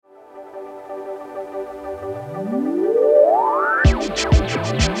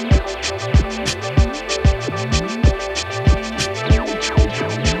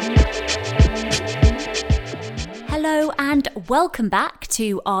welcome back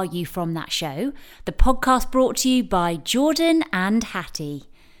to Are You From That Show, the podcast brought to you by Jordan and Hattie.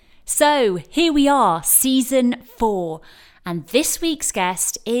 So, here we are, season 4, and this week's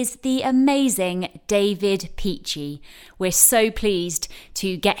guest is the amazing David Peachey. We're so pleased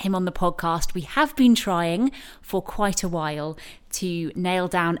to get him on the podcast. We have been trying for quite a while to nail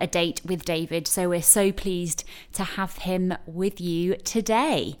down a date with David, so we're so pleased to have him with you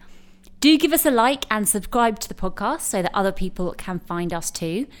today. Do give us a like and subscribe to the podcast so that other people can find us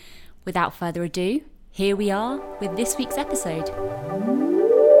too. Without further ado, here we are with this week's episode.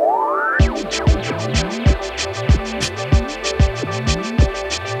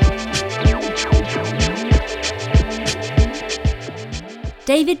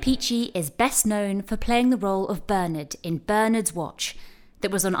 David Peachey is best known for playing the role of Bernard in Bernard's Watch, that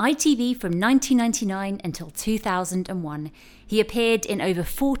was on ITV from 1999 until 2001. He appeared in over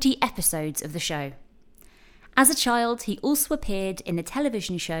 40 episodes of the show. As a child, he also appeared in the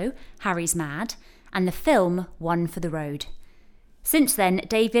television show Harry's Mad and the film One for the Road. Since then,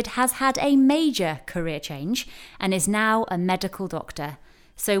 David has had a major career change and is now a medical doctor.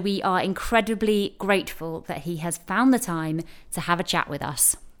 So we are incredibly grateful that he has found the time to have a chat with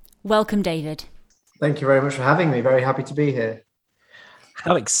us. Welcome, David. Thank you very much for having me. Very happy to be here.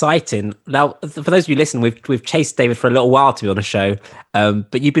 How exciting. Now, for those of you listening, we've chased David for a little while to be on the show,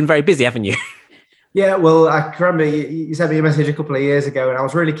 but you've been very busy, haven't you? Yeah, well, I remember you sent me a message a couple of years ago and I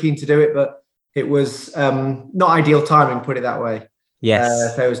was really keen to do it, but it was not ideal timing, put it that way.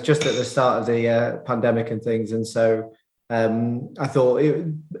 Yes. So it was just at the start of the pandemic and things. And so I thought it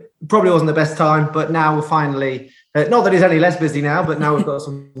probably wasn't the best time, but now we're finally, not that he's any less busy now, but now we've got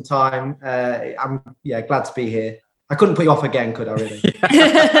some time. I'm glad to be here. I couldn't put you off again, could I really?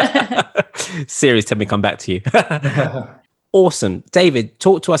 Series, tell me come back to you. Awesome. David,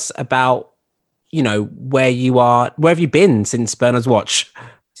 talk to us about, where you are. Where have you been since Bernard's Watch?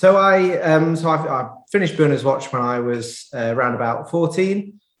 So I finished Bernard's Watch when I was around about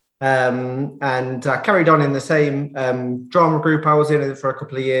 14. And I carried on in the same drama group I was in for a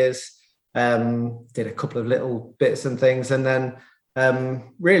couple of years. Did a couple of little bits and things, and then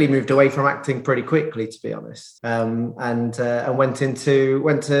really moved away from acting pretty quickly, to be honest, and went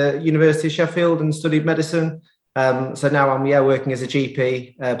to University of Sheffield and studied medicine. So now I'm working as a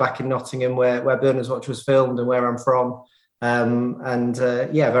GP back in Nottingham, where Bernard's Watch was filmed and where I'm from,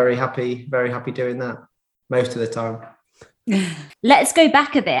 very happy doing that most of the time. Let's go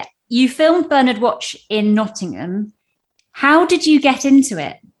back a bit. You filmed Bernard Watch in Nottingham. How did you get into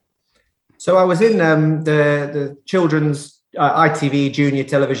it? So I was in the children's ITV Junior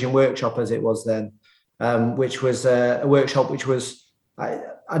Television Workshop, as it was then, which was a workshop which was, I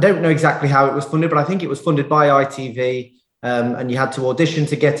don't know exactly how it was funded, but I think it was funded by ITV, and you had to audition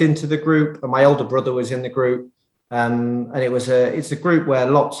to get into the group, and my older brother was in the group, and it's a group where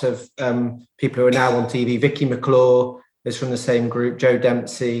lots of people who are now on TV, Vicky McClure is from the same group, Joe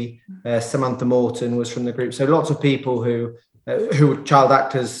Dempsey, Samantha Morton was from the group, so lots of people who were child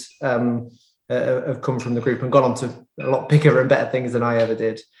actors have come from the group and gone on to a lot bigger and better things than I ever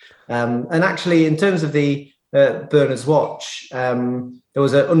did. And actually, in terms of the Bernard's Watch, there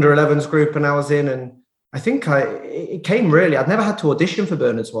was an under-11s group and I was in, and I think it came really, I'd never had to audition for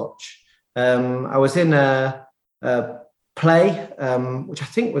Bernard's Watch. I was in a play, which I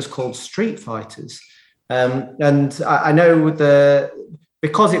think was called Street Fighters. And I know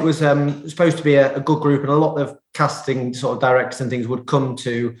because it was supposed to be a good group, and a lot of casting sort of directors and things would come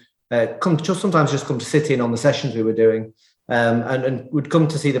to sit in on the sessions we were doing, and would come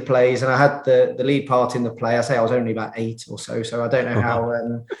to see the plays. And I had the lead part in the play. I say I was only about 8 or so I don't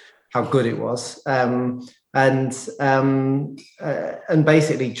know how good it was. And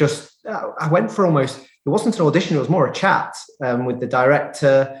basically just I went for almost, it wasn't an audition, it was more a chat with the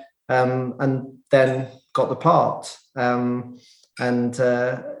director, and then got the part.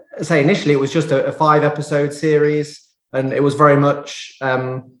 Say initially it was just a 5-episode series, and it was very much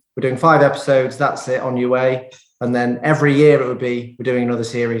we're doing 5 episodes, that's it, on your way. And then every year it would be, we're doing another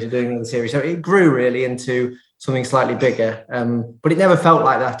series. So it grew really into something slightly bigger. But it never felt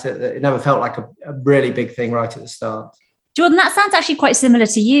like that. It never felt like a really big thing right at the start. Jordan, that sounds actually quite similar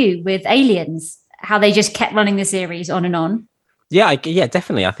to you with Aliens, how they just kept running the series on and on. Yeah,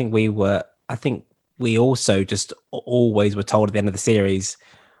 definitely. I think we also just always were told at the end of the series,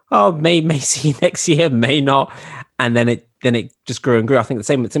 oh, may see you next year, may not. And then it just grew and grew. I think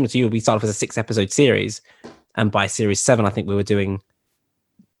similar to you, we started as a 6-episode series. And by series 7, I think we were doing,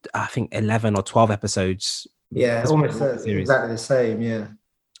 11 or 12 episodes. Yeah, almost exactly the same, yeah.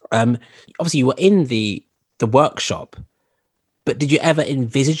 Obviously, you were in the workshop, but did you ever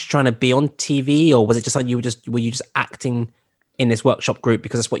envisage trying to be on TV, or was it just like were you just acting in this workshop group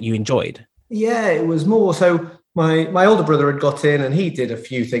because that's what you enjoyed? Yeah, it was more so. My older brother had got in and he did a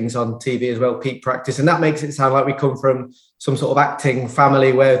few things on TV as well, peak practice, and that makes it sound like we come from some sort of acting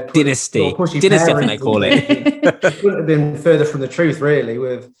family where dynasty, I think they call it. It wouldn't have been further from the truth, really.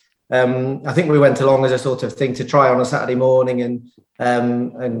 With I think we went along as a sort of thing to try on a Saturday morning and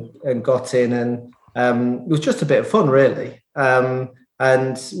got in, and it was just a bit of fun, really.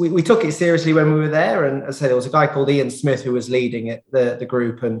 And we took it seriously when we were there. And as I said, there was a guy called Ian Smith who was leading it, the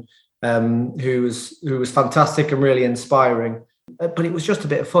group, and who was fantastic and really inspiring. But it was just a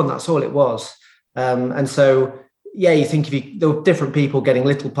bit of fun. That's all it was. And so, yeah, you think there were different people getting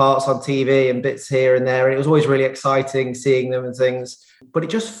little parts on TV and bits here and there, and it was always really exciting seeing them and things. But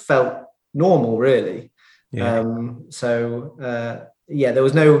it just felt normal, really. Yeah. There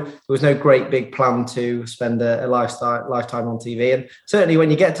was no great big plan to spend a lifetime on TV. And certainly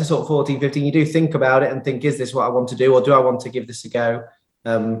when you get to sort of 14, 15, you do think about it and think, is this what I want to do, or do I want to give this a go?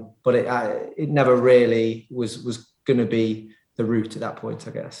 But it never really was going to be the route at that point,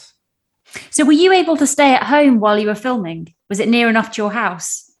 I guess. So were you able to stay at home while you were filming? Was it near enough to your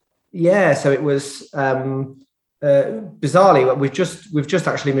house? Yeah, so it was bizarrely, we've just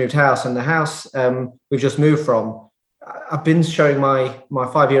actually moved house, and the house we've just moved from, I've been showing my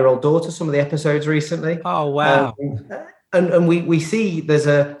 5-year-old daughter some of the episodes recently. Oh wow. And we see there's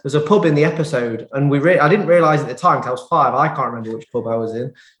a pub in the episode, and I didn't realise at the time because I was 5. I can't remember which pub I was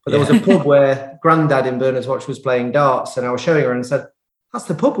in, but there was a pub where Grandad in Bernard's Watch was playing darts, and I was showing her and said, "That's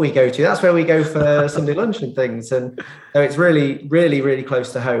the pub we go to. That's where we go for Sunday lunch and things." And so it's really, really, really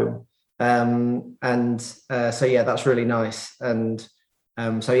close to home. So yeah, that's really nice. And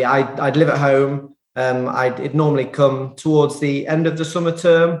I'd live at home. It'd normally come towards the end of the summer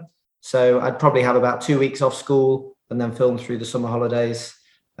term, so I'd probably have about 2 weeks off school and then film through the summer holidays.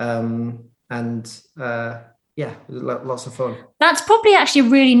 Lots of fun. That's probably actually a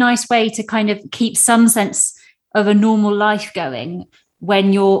really nice way to kind of keep some sense of a normal life going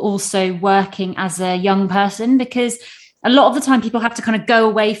when you're also working as a young person, because a lot of the time people have to kind of go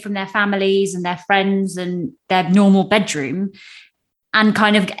away from their families and their friends and their normal bedroom and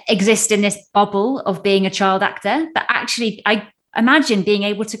kind of exist in this bubble of being a child actor. But actually, I imagine being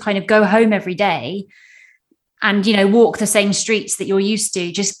able to kind of go home every day and, walk the same streets that you're used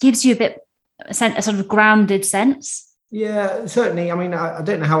to just gives you a sort of grounded sense. Yeah, certainly. I mean, I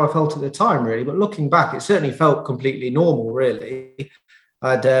don't know how I felt at the time, really, but looking back, it certainly felt completely normal, really.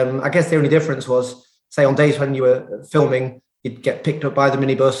 I guess the only difference was, say, on days when you were filming, you'd get picked up by the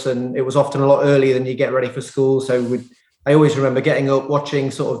minibus, and it was often a lot earlier than you get ready for school. So I always remember getting up,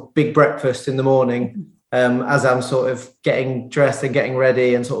 watching sort of Big Breakfast in the morning as I'm sort of getting dressed and getting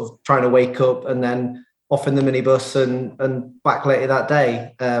ready and sort of trying to wake up, and then off in the minibus and back later that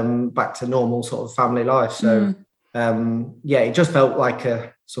day, back to normal sort of family life. So, it just felt like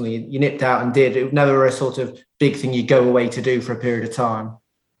something you nipped out and did. It was never a sort of big thing you go away to do for a period of time.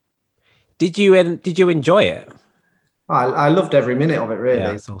 Did you enjoy it? I loved every minute of it, really.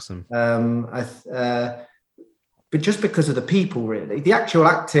 Yeah, it's awesome. But just because of the people, really. The actual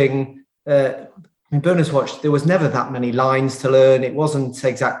acting, in Bernard's Watch, there was never that many lines to learn. It wasn't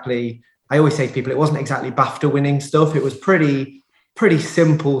exactly... I always say to people, it wasn't exactly BAFTA winning stuff. It was pretty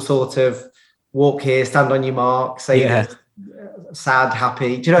simple sort of walk here, stand on your mark, say sad,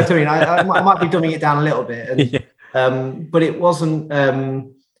 happy. Do you know what I mean? I might be dumbing it down a little bit, but it wasn't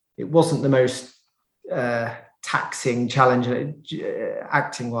the most taxing challenge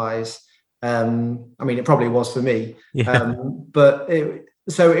acting wise. I mean, it probably was for me, but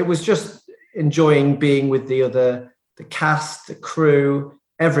it was just enjoying being with the cast, the crew,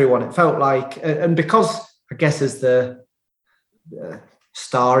 everyone. It felt like, and because I guess as the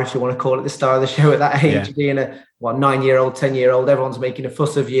star, if you want to call it the star of the show at that age, being a 9-year-old, 10-year-old, everyone's making a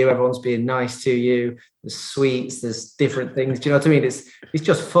fuss of you, everyone's being nice to you, there's sweets, there's different things, do you know what I mean? It's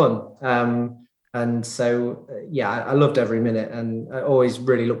just fun. And so I loved every minute, and I always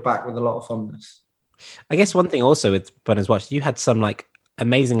really look back with a lot of fondness. I guess one thing also with Bernard's Watch, you had some like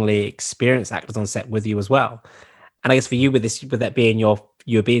amazingly experienced actors on set with you as well. And I guess for you, with that being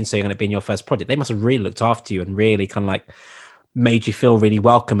you were being so young and it being your first project, they must have really looked after you and really kind of like made you feel really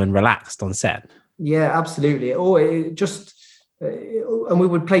welcome and relaxed on set. Yeah, absolutely. And we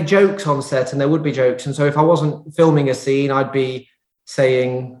would play jokes on set, and there would be jokes. And so if I wasn't filming a scene, I'd be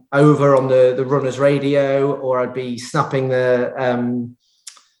saying over on the runner's radio, or I'd be snapping the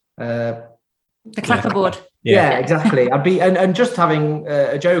clapperboard. Yeah, exactly. I'd be and just having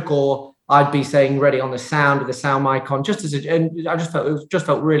a joke, or I'd be saying ready on the sound with the sound mic on, and I just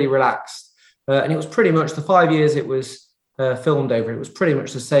felt really relaxed. And it was pretty much the 5 years it was filmed over. It was pretty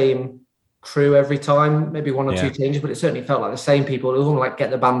much the same crew every time, maybe one or Yeah. two changes, but it certainly felt like the same people. It was all like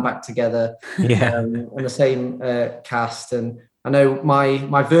get the band back together, Yeah. and the same cast. And I know my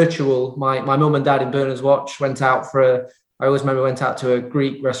mum and dad in Bernard's Watch went out I always remember went out to a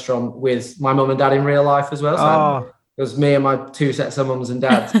Greek restaurant with my mum and dad in real life as well. So it was me and my two sets of mums and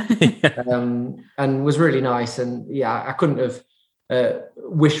dads, and was really nice. And yeah, I couldn't have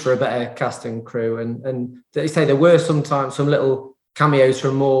wished for a better cast and crew. And they say there were sometimes some little cameos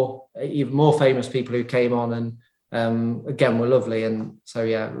from even more famous people who came on, and again were lovely. And so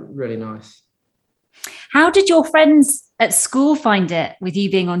yeah, really nice. How did your friends at school find it with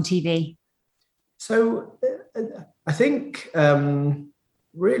you being on TV? So I think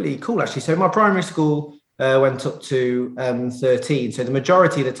really cool actually. So my primary school went up to 13. So the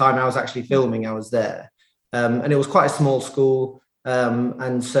majority of the time I was actually filming, I was there, and it was quite a small school,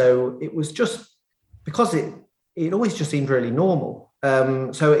 and so it was just because it always just seemed really normal.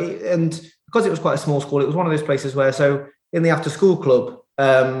 And because it was quite a small school, it was one of those places where, so in the after school club,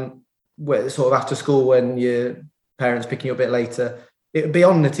 where sort of after school when your parents picking you up a bit later, it would be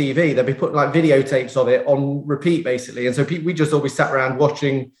on the TV. They'd be putting like videotapes of it on repeat basically. And so we just always sat around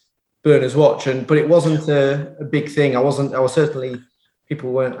watching Bernard's Watch, but it wasn't a big thing. I was certainly,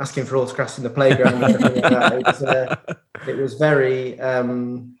 people weren't asking for autographs in the playground or anything like that. It was very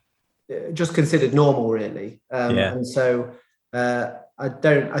just considered normal really. And so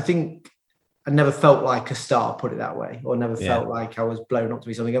I think I never felt like a star, put it that way, or never felt like I was blown up to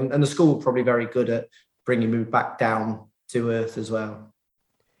be something. And the school were probably very good at bringing me back down to earth as well.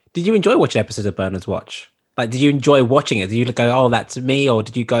 Did you enjoy watching episodes of Bernard's Watch? Like, did you enjoy watching it? Did you go, oh, that's me? Or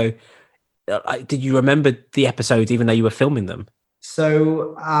did you go, did you remember the episodes even though you were filming them?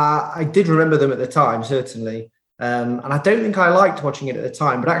 So I did remember them at the time, certainly. And I don't think I liked watching it at the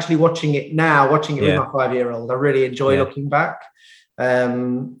time, but actually watching it with my 5-year-old, I really enjoy looking back.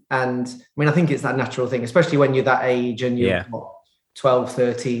 And I mean, I think it's that natural thing, especially when you're that age and you're 12,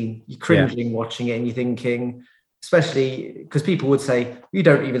 13, you're cringing watching it and you're thinking, especially because people would say, you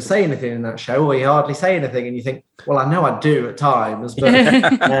don't even say anything in that show, or you hardly say anything. And you think, well, I know I do at times, but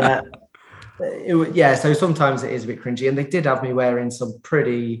so sometimes it is a bit cringy. And they did have me wearing some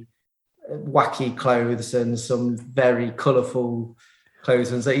pretty wacky clothes and some very colourful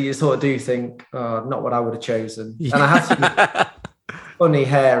clothes. And so you sort of do think, oh, not what I would have chosen. And I had some funny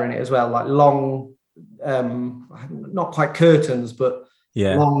hair in it as well, like long, not quite curtains, but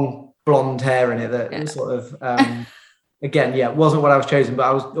long blonde hair in it that sort of, wasn't what I was chosen, but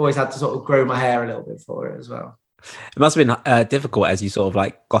I always had to sort of grow my hair a little bit for it as well. It must have been difficult as you sort of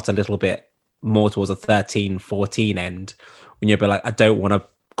like got a little bit more towards the 13, 14 end, when you'd be like, I don't want to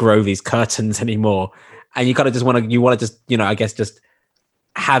grow these curtains anymore. And you kind of just want to, I guess just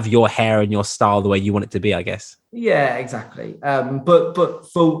have your hair and your style the way you want it to be, I guess. Yeah, exactly. But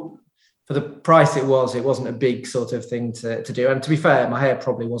for the price it wasn't a big sort of thing to do. And to be fair, my hair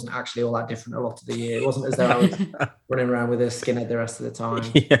probably wasn't actually all that different a lot of the year. It wasn't as though I was running around with a skinhead the rest of the time.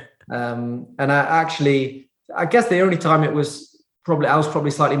 And I guess the only time I was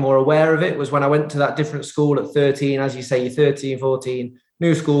probably slightly more aware of it was when I went to that different school at 13. As you say, you're 13, 14,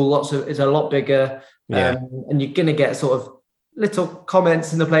 new school, it's a lot bigger. And you're going to get sort of little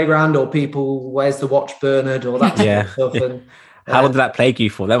comments in the playground, or people, where's the watch, Bernard, or that sort of stuff. And how long did that plague you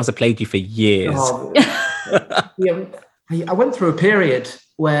for? That must have plagued you for years. I went through a period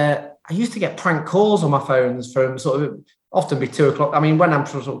where I used to get prank calls on my phones from sort of often be 2 o'clock. I mean, when I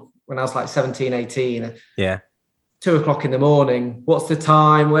was like 17, 18, 2 o'clock in the morning, what's the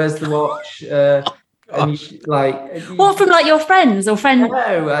time? Where's the watch? What, from like your friends or friends?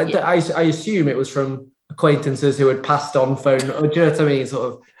 No, I assume it was from acquaintances who had passed on phone. Or, do you know what I mean?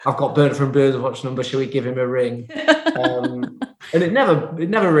 Sort of, I've got Bernard from Bernard's Watch number. Shall we give him a ring? And it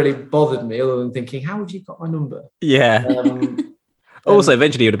never really bothered me, other than thinking, how have you got my number? Yeah. Also,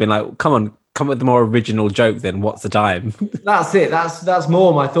 eventually, you'd have been like, come on, come with the more original joke. Then what's the time? That's it. That's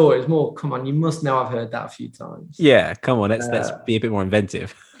more my thought. It's more, come on, you must know I've heard that a few times. Yeah, come on, let's be a bit more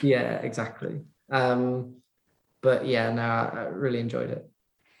inventive. Yeah, exactly. But yeah, no, I really enjoyed it.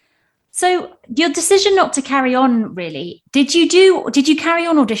 So your decision not to carry on, really, did you carry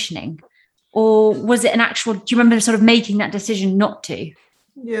on auditioning, or was it an actual, do you remember sort of making that decision not to?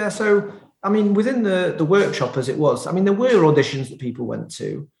 Yeah, so I mean, within the workshop as it was, I mean, there were auditions that people went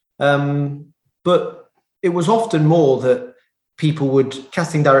to, but it was often more that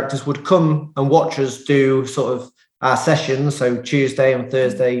casting directors would come and watch us do sort of our sessions. So Tuesday and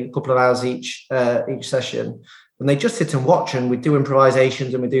Thursday, a couple of hours each session. And they just sit and watch, and we'd do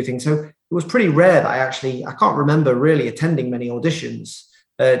improvisations and we'd do things. So it was pretty rare that I can't remember really attending many auditions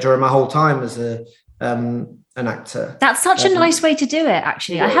during my whole time as a an actor. That's such a nice way to do it,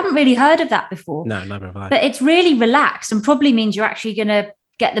 actually. I haven't really heard of that before. No, never have I. But it's really relaxed and probably means you're actually going to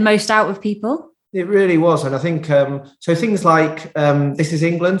get the most out of people. It really was. And I think, so things like This Is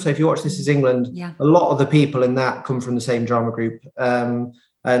England. So if you watch This Is England, a lot of the people in that come from the same drama group. And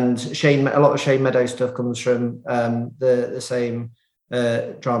a lot of Shane Meadows stuff comes from the same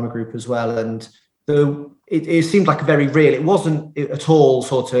drama group as well. And it seemed like a very real, it wasn't at all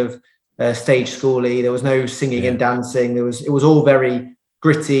sort of stage schooly. There was no singing and dancing. It was all very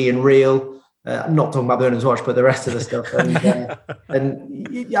gritty and real. I'm not talking about Bernard's Watch, but the rest of the stuff. And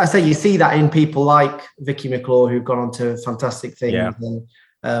I say you see that in people like Vicky McClure, who've gone on to fantastic things. Yeah.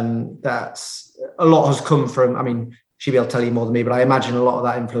 And that's a lot has come from, I mean, she'll be able to tell you more than me, but I imagine a lot of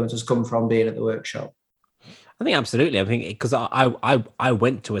that influence has come from being at the workshop. I think absolutely. I think because I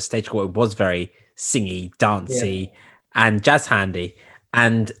went to a stage where it was very singy, dancey, and jazz handy,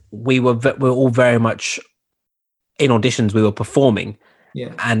 and we were all very much in auditions. We were performing,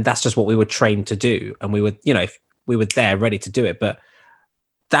 and that's just what we were trained to do, and we were, if we were there ready to do it. But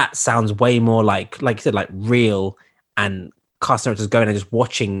that sounds way more like you said, like real, and cast directors going and just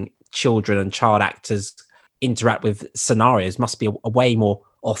watching children and child actors interact with scenarios must be a way more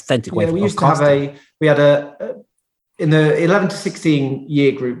authentic way. We used to have in the 11 to 16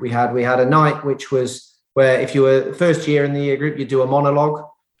 year group we had a night which was where if you were first year in the year group you do a monologue.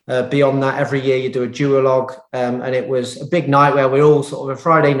 Beyond that, every year you do a duologue, and it was a big night where we're all sort of a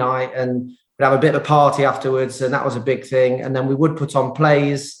Friday night and we'd have a bit of a party afterwards, and that was a big thing. And then we would put on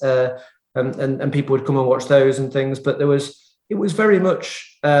plays, and people would come and watch those and things. But it was very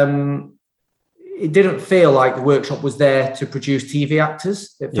much. It didn't feel like the workshop was there to produce TV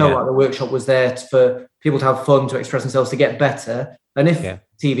actors. It felt like the workshop was there for people to have fun, to express themselves, to get better. And if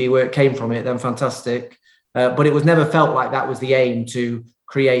TV work came from it, then fantastic. But it was never felt like that was the aim, to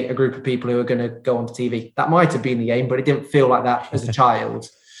create a group of people who are going to go onto TV. That might have been the aim, but it didn't feel like that as a child,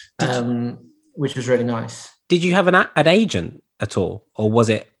 which was really nice. Did you have an agent at all, or was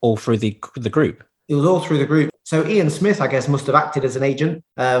it all through the group? It was all through the group. So Ian Smith, I guess, must have acted as an agent.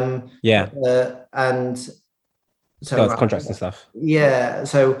 And so contracts and stuff. Yeah.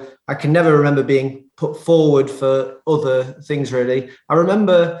 So I can never remember being put forward for other things, really. I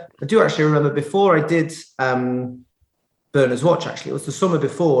do actually remember before I did Bernard's Watch, actually, it was the summer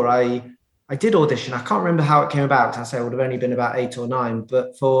before I did audition. I can't remember how it came about. I say I would have only been about 8 or 9,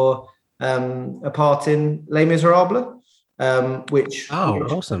 but for a part in Les Miserables.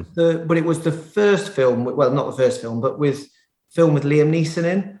 Awesome. But it was the first film, well, not the first film, but with Liam Neeson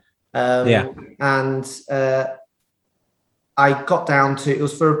in. And I got down to, it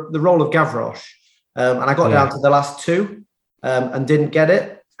was for the role of Gavroche. And I got down to the last 2 and didn't get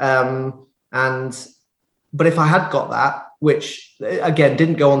it. But if I had got that, which again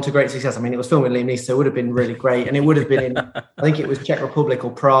didn't go on to great success. I mean, it was filmed with Liam Neeson, so it would have been really great. And it would have been in, I think it was Czech Republic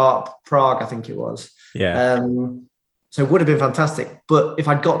or Prague, I think it was. Yeah. So it would have been fantastic. But if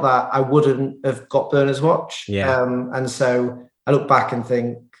I'd got that, I wouldn't have got Bernard's Watch. Yeah. And so I look back and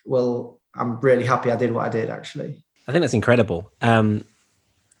think, well, I'm really happy I did what I did, actually. I think that's incredible.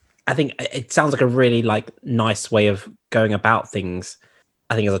 I think it sounds like a really nice way of going about things,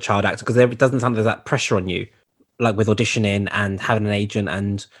 I think, as a child actor, because it doesn't sound like there's that pressure on you, like with auditioning and having an agent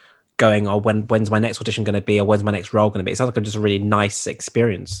and going, oh, when's my next audition going to be, or when's my next role going to be. It sounds like just a really nice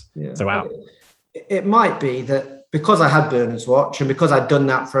experience throughout. It might be that because I had Bernard's Watch and because I'd done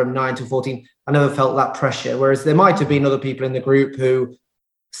that from 9 to 14, I never felt that pressure. Whereas there might have been other people in the group who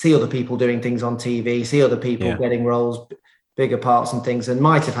see other people doing things on TV, see other people getting roles, bigger parts and things, and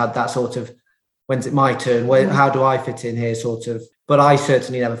might have had that sort of, when's it my turn? How do I fit in here sort of? But I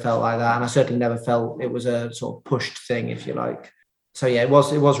certainly never felt like that. And I certainly never felt it was a sort of pushed thing, if you like. So yeah, it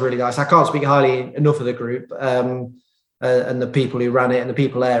was really nice. I can't speak highly enough of the group and the people who ran it and the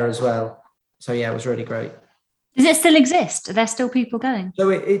people there as well. So yeah, it was really great. Does it still exist? Are there still people going? So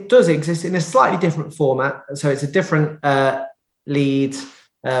it does exist in a slightly different format. So it's a different lead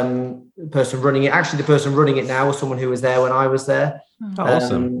person running it. Actually, the person running it now was someone who was there when I was there.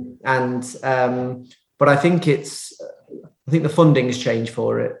 Awesome. But I think the funding has changed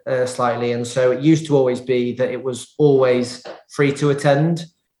for it slightly. And so it used to always be that it was always free to attend.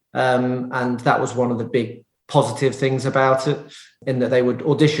 And that was one of the big positive things about it, in that they would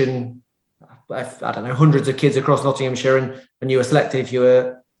audition, I don't know, hundreds of kids across Nottinghamshire, and you were selected if you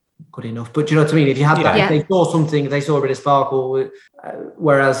were good enough. But do you know what I mean? If you had that, if they saw something, they saw a bit of sparkle.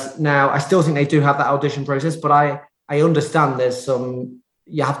 Whereas now, I still think they do have that audition process, but I understand there's some,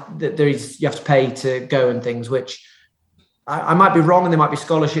 you have to pay to go and things, which I might be wrong, and there might be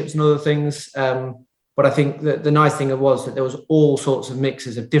scholarships and other things. But I think that the nice thing was that there was all sorts of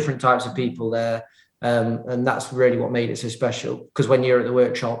mixes of different types of people there. And that's really what made it so special, because when you're at the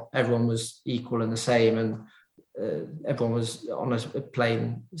workshop, everyone was equal and the same, and everyone was on a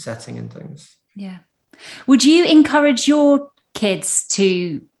plane setting and things. Yeah. Would you encourage your kids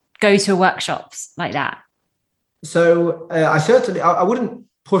to go to workshops like that? So I wouldn't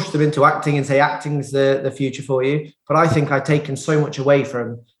push them into acting and say acting's the future for you, but I think I've taken so much away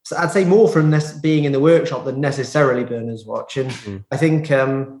from, so I'd say more from this being in the workshop than necessarily Berners Watch. And I think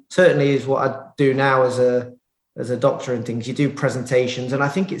certainly is what I do now as a doctor and things. You do presentations, and I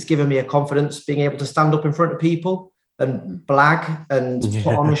think it's given me a confidence being able to stand up in front of people and blag and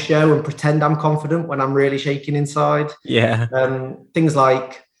put on a show and pretend I'm confident when I'm really shaking inside. Yeah. Things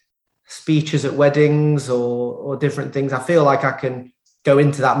like speeches at weddings or different things. I feel like I can go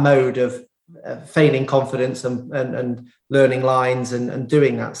into that mode of feigning confidence and learning lines and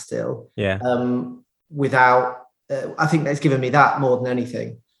doing that still. Yeah. Without, I think that's given me that more than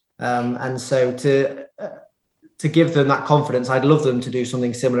anything. And so to give them that confidence, I'd love them to do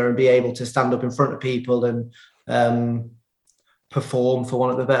something similar and be able to stand up in front of people and perform, for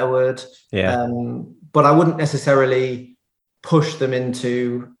want of a better word. Yeah. But I wouldn't necessarily push them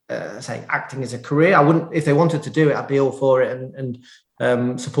into say acting as a career. I wouldn't, if they wanted to do it, I'd be all for it and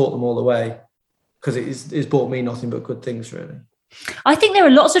support them all the way, because it's brought me nothing but good things, really. I think there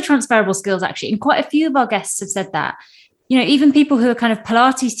are lots of transferable skills, actually, and quite a few of our guests have said that. You know, even people who are kind of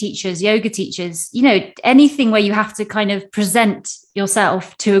Pilates teachers, yoga teachers, you know, anything where you have to kind of present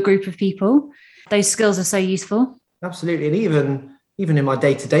yourself to a group of people, those skills are so useful. Absolutely. And even in my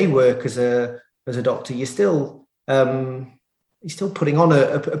day-to-day work as a doctor, you're still putting on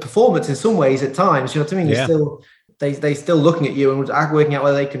a performance in some ways at times. You know what I mean? Yeah. They still looking at you and working out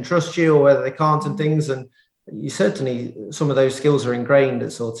whether they can trust you or whether they can't and things. And you certainly, some of those skills are ingrained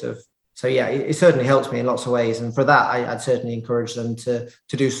at sort of. So yeah, it certainly helps me in lots of ways. And for that, I'd certainly encourage them to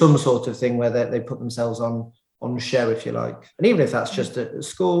do some sort of thing where they put themselves on show, if you like. And even if that's just at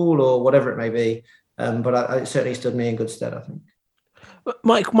school or whatever it may be. But it certainly stood me in good stead, I think.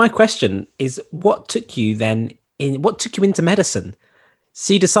 My question is, what took you into medicine?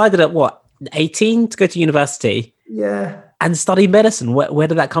 So you decided at what, 18 to go to university? Yeah. And study medicine. Where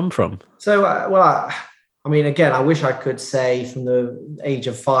did that come from? So, I mean, again, I wish I could say from the age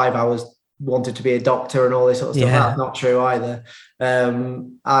of 5 I wanted to be a doctor and all this sort of stuff. Yeah. That's not true either.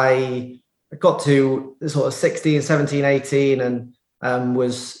 I got to sort of 16, 17, 18 and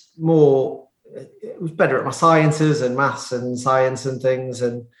was better at my sciences and maths and science and things.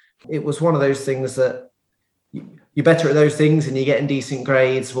 And it was one of those things that you're better at those things and you're getting decent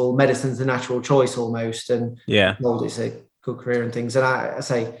grades. Well, medicine's the natural choice almost. And yeah, it's a good career and things. And I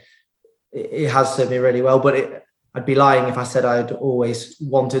say it has served me really well, but I'd be lying if I said I'd always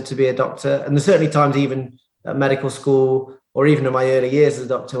wanted to be a doctor. And there's certainly times even at medical school or even in my early years as a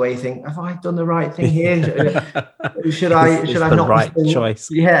doctor where you think, have I done the right thing here? Should I not right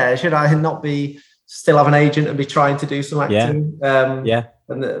choice? Yeah. Should I not still have an agent and be trying to do some acting? Yeah.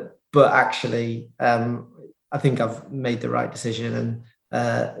 But actually, I think I've made the right decision.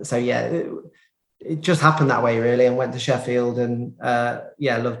 And so, yeah, it just happened that way, really. And went to Sheffield and,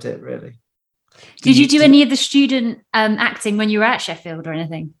 loved it, really. Did you do any of the student acting when you were at Sheffield or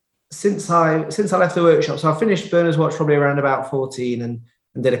anything? Since I left the workshop, so I finished Berners Watch probably around about 14 and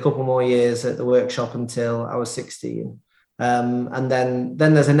did a couple more years at the workshop until I was 16. And then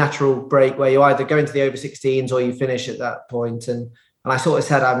there's a natural break where you either go into the over 16s or you finish at that point. And I sort of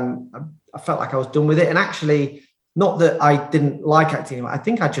said I felt like I was done with it. And actually, not that I didn't like acting, I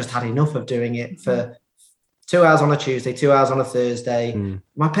think I just had enough of doing it for 2 hours on a Tuesday, 2 hours on a Thursday.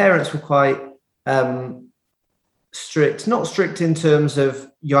 My parents were quite strict, not strict in terms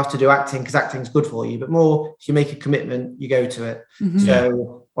of you have to do acting because acting's good for you, but more if you make a commitment, you go to it. Mm-hmm.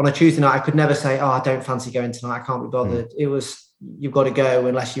 So on a Tuesday night, I could never say, I don't fancy going tonight, I can't be bothered. It was, you've got to go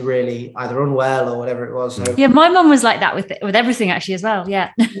unless you're really either unwell or whatever it was. So, yeah, my mum was like that with everything actually as well.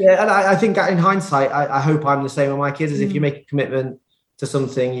 Yeah. Yeah, and I think in hindsight, I hope I'm the same with my kids, as if you make a commitment to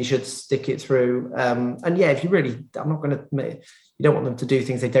something, you should stick it through. And yeah, if you really, you don't want them to do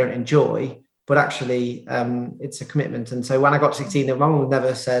things they don't enjoy, but actually it's a commitment. And so when I got to 16, my mum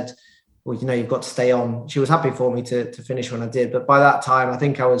never said, well, you've got to stay on. She was happy for me to finish when I did. But by that time, I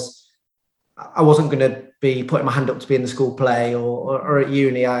think I wasn't going to be putting my hand up to be in the school play or at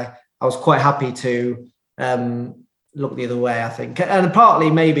uni. I was quite happy to look the other way, I think. And partly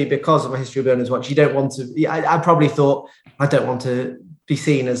maybe because of my history of Berners Watch, you don't want to, I probably thought, I don't want to be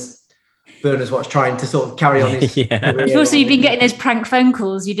seen as Berners Watch trying to sort of carry on his career. Also, you've been getting those prank phone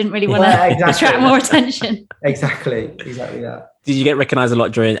calls. You didn't really want to attract more attention. Exactly that. Did you get recognised a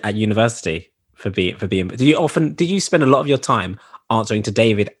lot at university for being? Did you spend a lot of your time answering to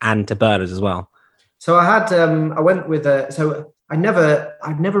David and to Berners as well? So I went with I'd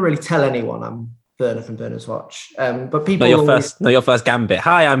never really tell anyone I'm Bernard from Bernard's Watch. But people your first gambit.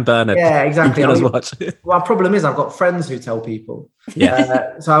 Hi, I'm Bernard. Yeah, exactly. Bernard's Watch. Well, our problem is I've got friends who tell people.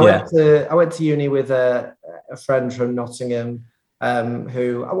 Yeah. So I went to uni with a friend from Nottingham,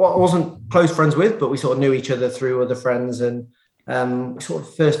 who I wasn't close friends with, but we sort of knew each other through other friends, and sort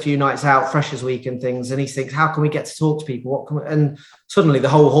of first few nights out, Freshers Week and things, and he thinks, how can we get to talk to people? And suddenly the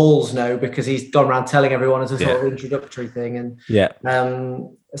whole halls know, because he's gone around telling everyone as a sort of introductory thing. And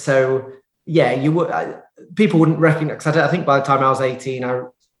so yeah, people wouldn't recognize, because I think by the time I was 18,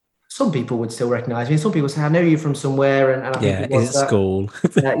 some people would still recognize me. Some people say, I know you from somewhere. And I think is it school?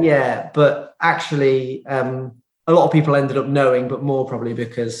 But actually, a lot of people ended up knowing, but more probably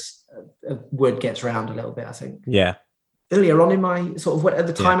because word gets around a little bit, I think. Yeah. Earlier on in my sort of, at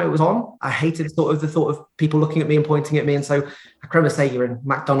the time it was on, I hated sort of the thought of people looking at me and pointing at me. And so I can remember, say you're in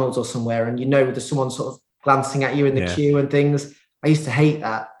McDonald's or somewhere and there's someone sort of glancing at you in the queue and things. I used to hate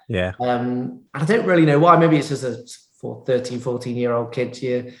that. Yeah. And I don't really know why. Maybe it's just a 13, 14-year-old kid.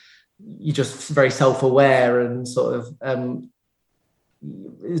 You're just very self-aware and sort of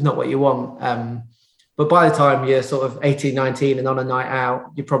is not what you want. But by the time you're sort of 18, 19 and on a night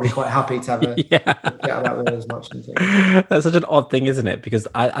out, you're probably quite happy to have get about as much. And things. That's such an odd thing, isn't it? Because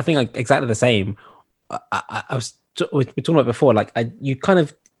I think like exactly the same. We talking about before, like you kind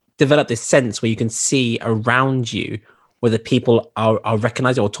of develop this sense where you can see around you whether people are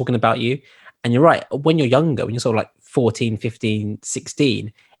recognizing or talking about you. And you're right, when you're younger, when you're sort of like 14, 15,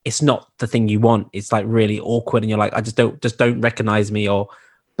 16, it's not the thing you want. It's like really awkward and you're like, I just don't recognize me.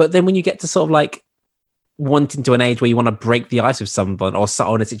 But then when you get to sort of like wanting to an age where you want to break the ice with someone or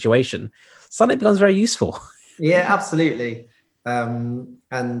in a situation, suddenly it becomes very useful. Yeah, absolutely. You're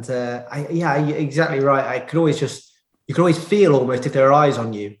exactly right. You could always feel almost if there are eyes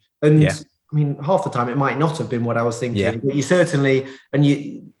on you. And I mean, half the time it might not have been what I was thinking, but you certainly, and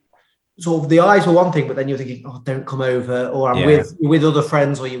you sort of, the eyes were one thing, but then you're thinking, oh, don't come over, or you're with other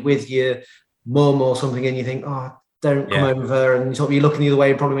friends, or you're with your mum or something, and you think, oh, don't come over, and sort of you're looking the other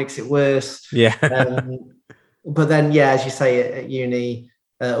way, and probably makes it worse. Yeah. But then, as you say, at uni,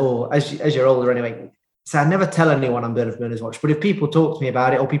 or as you're older anyway, so I never tell anyone I'm Bernard's Watch, but if people talk to me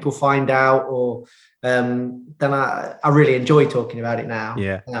about it, or people find out, or then I really enjoy talking about it now.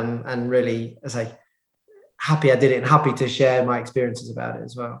 Yeah. And really, as I say, happy I did it, and happy to share my experiences about it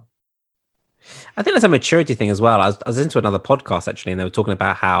as well. I think that's a maturity thing as well. I was into another podcast actually, and they were talking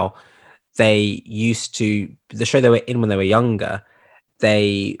about how they used to, the show they were in when they were younger,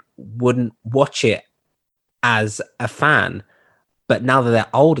 they wouldn't watch it as a fan. But now that they're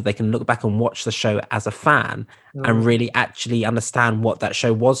older, they can look back and watch the show as a fan and really actually understand what that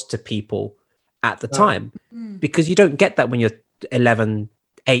show was to people at the time. Because you don't get that when you're 11,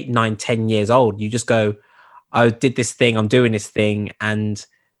 8, 9, 10 years old. You just go, I did this thing, I'm doing this thing, and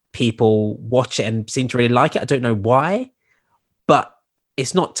people watch it and seem to really like it. I don't know why, but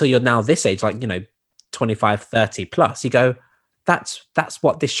it's not till you're now this age, like, 25, 30 plus, you go, that's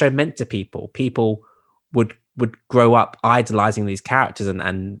what this show meant to people. People would grow up idolizing these characters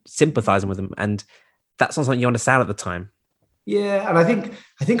and sympathizing with them, and that's not something you understand at the time. Yeah, and I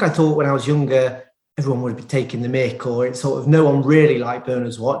think I thought when I was younger, everyone would be taking the mick, or it's sort of, no one really liked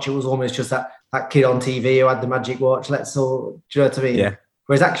Bernard's Watch. It was almost just that kid on TV who had the magic watch. Let's all, do you know what I mean? Yeah.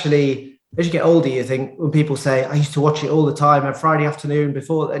 Whereas actually, as you get older, you think, when people say, I used to watch it all the time on Friday afternoon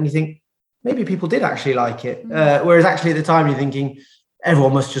before, and you think maybe people did actually like it. Whereas actually at the time you're thinking,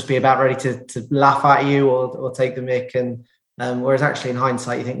 everyone must just be about ready to laugh at you or take the mick. And whereas actually in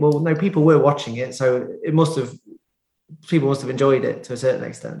hindsight, you think, well, no, people were watching it. So people must have enjoyed it to a certain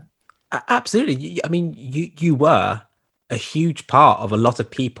extent. Absolutely. I mean, you were a huge part of a lot of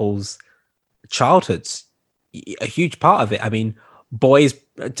people's childhoods, a huge part of it. I mean, boys,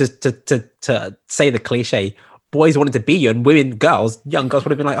 to say the cliche, boys wanted to be you, and young girls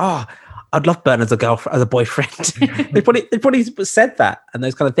would have been like, oh, I'd love Bernard as a boyfriend. they probably said that and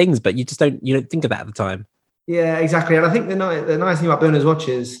those kind of things, but you don't think of that at the time. Yeah, exactly. And I think the nice thing about Bernard's Watch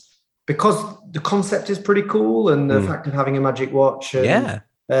is, because the concept is pretty cool, and the fact of having a magic watch. And,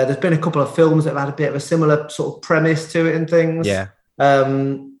 there's been a couple of films that have had a bit of a similar sort of premise to it and things. Yeah.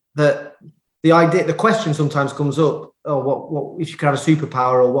 That the question sometimes comes up, what if you could have a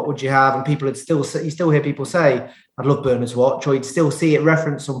superpower, or what would you have? And you still hear people say, I'd love Bernard's Watch, or you'd still see it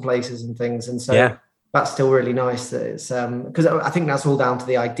referenced some places and things. And so that's still really nice that it's, because I think that's all down to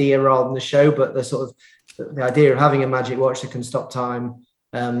the idea rather than the show, but the sort of the idea of having a magic watch that can stop time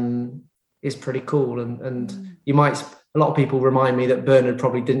is pretty cool. And you might, a lot of people remind me that Bernard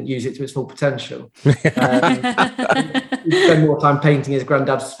probably didn't use it to its full potential. He'd spend more time painting his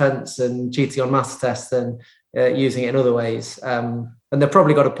granddad's fence and cheating on maths tests than using it in other ways. And they've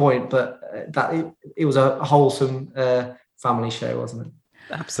probably got a point, but that it was a wholesome family show, wasn't it?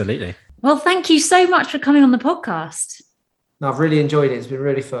 Absolutely. Well, thank you so much for coming on the podcast. No, I've really enjoyed it. It's been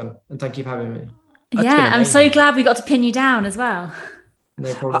really fun. And thank you for having me. I'm so glad we got to pin you down as well.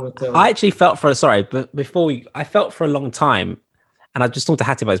 No problem at all. I actually felt I felt for a long time, and I just talked to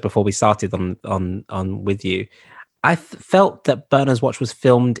Hattie about this before we started on with you. I felt that Bernard's Watch was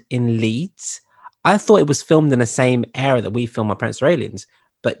filmed in Leeds. I thought it was filmed in the same area that we filmed My Parents Are Aliens,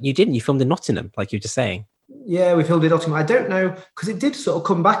 but you didn't. You filmed in Nottingham, like you were just saying. Yeah, we filmed in Nottingham. I don't know, because it did sort of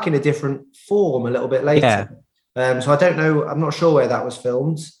come back in a different form a little bit later. Yeah. So I don't know. I'm not sure where that was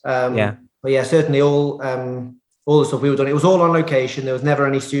filmed. But yeah, certainly all the stuff we were doing, it was all on location. There was never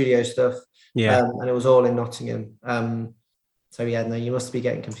any studio stuff. Yeah. And it was all in Nottingham. So yeah, no, you must be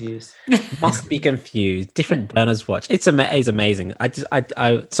getting confused. Must be confused. Different Bernard's Watch. It's amazing.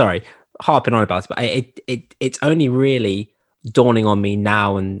 I sorry, harping on about it, but it's only really dawning on me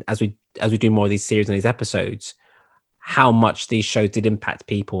now, and as we do more of these series and these episodes, how much these shows did impact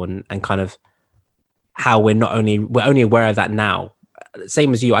people, and kind of how we're only aware of that now.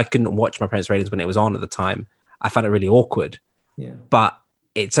 Same as you, I couldn't watch My Parents Are Aliens when it was on at the time. I found it really awkward. Yeah. But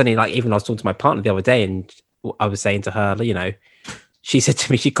it's only like, even I was talking to my partner the other day, and I was saying to her, you know, she said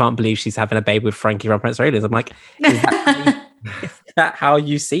to me she can't believe she's having a baby with Frankie from My Parents Are Aliens. I'm like, is that how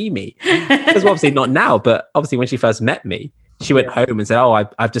you see me? Because obviously not now, but obviously when she first met me, she went home and said, "Oh,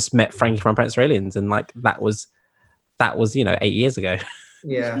 I've just met Frankie from My Parents Are Aliens," and like that was 8 years ago.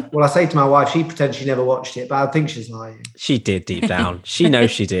 Yeah. Well, I say to my wife, she pretends she never watched it, but I think she's lying. She did deep down. She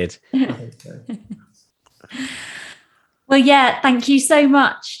knows she did. I think so. Well, yeah, thank you so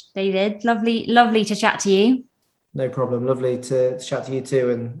much, David. Lovely to chat to you. No problem. Lovely to chat to you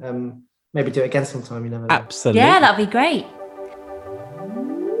too, and maybe do it again sometime. You never know. Absolutely. Yeah, that'd be great.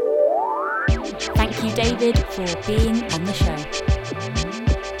 Thank you, David, for being on the show.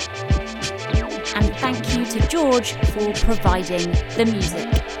 And thank you to George for providing the music.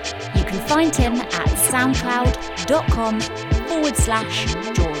 You can find him at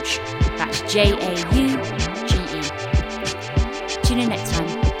soundcloud.com/George. That's JAUGE. Tune in next